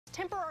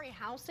Temporary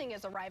housing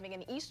is arriving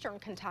in eastern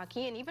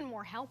Kentucky, and even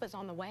more help is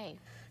on the way.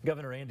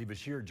 Governor Andy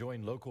Beshear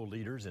joined local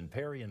leaders in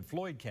Perry and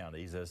Floyd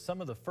counties as some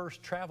of the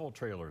first travel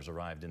trailers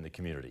arrived in the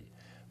community.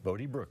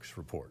 Bodie Brooks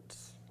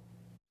reports.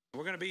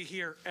 We're going to be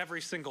here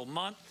every single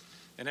month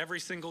and every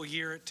single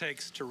year it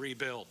takes to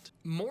rebuild.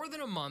 More than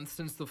a month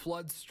since the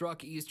floods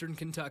struck eastern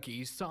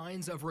Kentucky,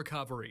 signs of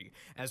recovery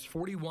as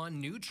 41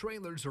 new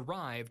trailers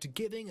arrived,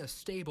 giving a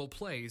stable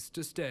place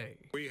to stay.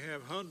 We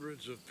have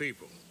hundreds of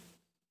people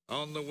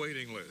on the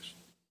waiting list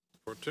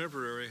for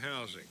temporary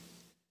housing,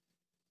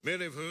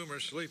 many of whom are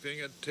sleeping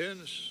in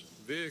tents,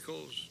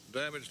 vehicles,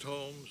 damaged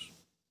homes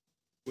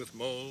with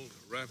mold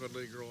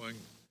rapidly growing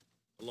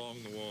along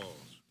the walls.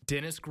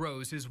 Dennis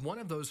Gross is one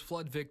of those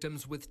flood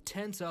victims with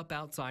tents up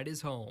outside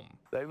his home.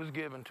 They was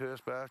given to us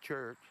by a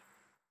church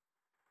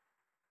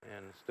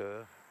and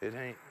stuff. It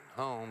ain't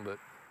home, but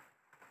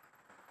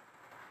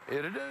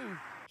it'll do.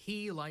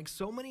 He, like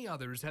so many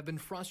others, have been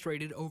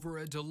frustrated over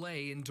a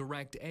delay in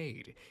direct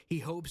aid. He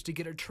hopes to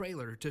get a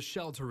trailer to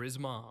shelter his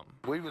mom.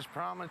 We was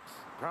promised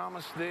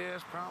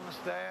this,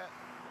 promised that.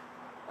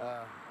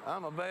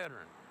 I'm a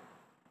veteran,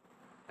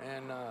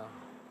 and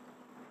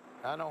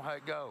I know how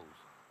it goes.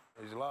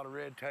 There's a lot of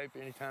red tape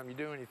anytime you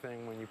do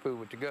anything when you fool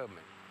with the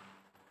government.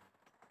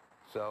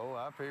 So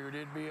I figured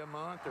it'd be a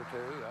month or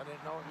two. I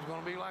didn't know it was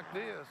going to be like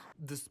this.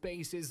 The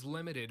space is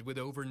limited, with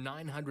over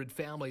 900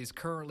 families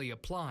currently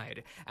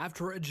applied.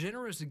 After a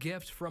generous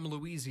gift from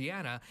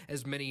Louisiana,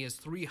 as many as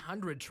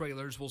 300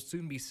 trailers will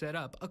soon be set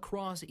up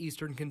across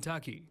eastern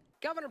Kentucky.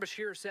 Governor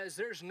Beshear says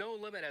there's no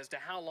limit as to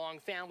how long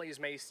families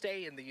may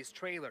stay in these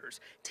trailers.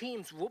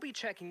 Teams will be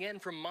checking in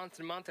from month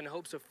to month in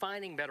hopes of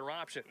finding better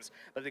options.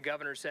 But the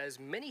governor says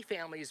many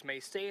families may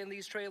stay in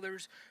these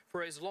trailers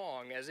for as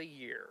long as a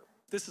year.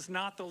 This is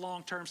not the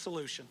long-term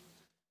solution.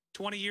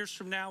 20 years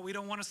from now, we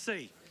don't want to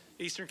see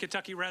eastern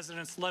Kentucky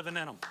residents living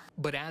in them.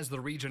 But as the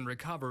region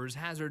recovers,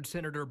 Hazard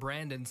Senator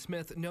Brandon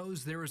Smith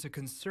knows there is a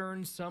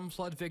concern some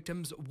flood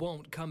victims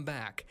won't come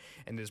back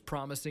and is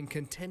promising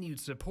continued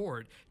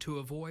support to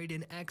avoid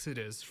an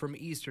exodus from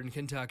eastern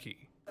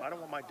Kentucky. I don't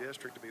want my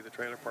district to be the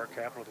trailer park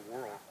capital of the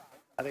world.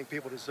 I think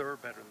people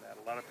deserve better than that.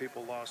 A lot of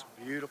people lost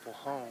beautiful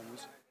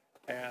homes,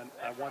 and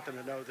I want them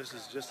to know this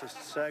is just a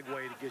segue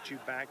to get you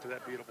back to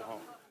that beautiful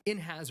home. In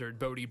Hazard,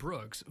 Bodie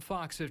Brooks,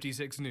 Fox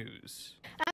 56 News.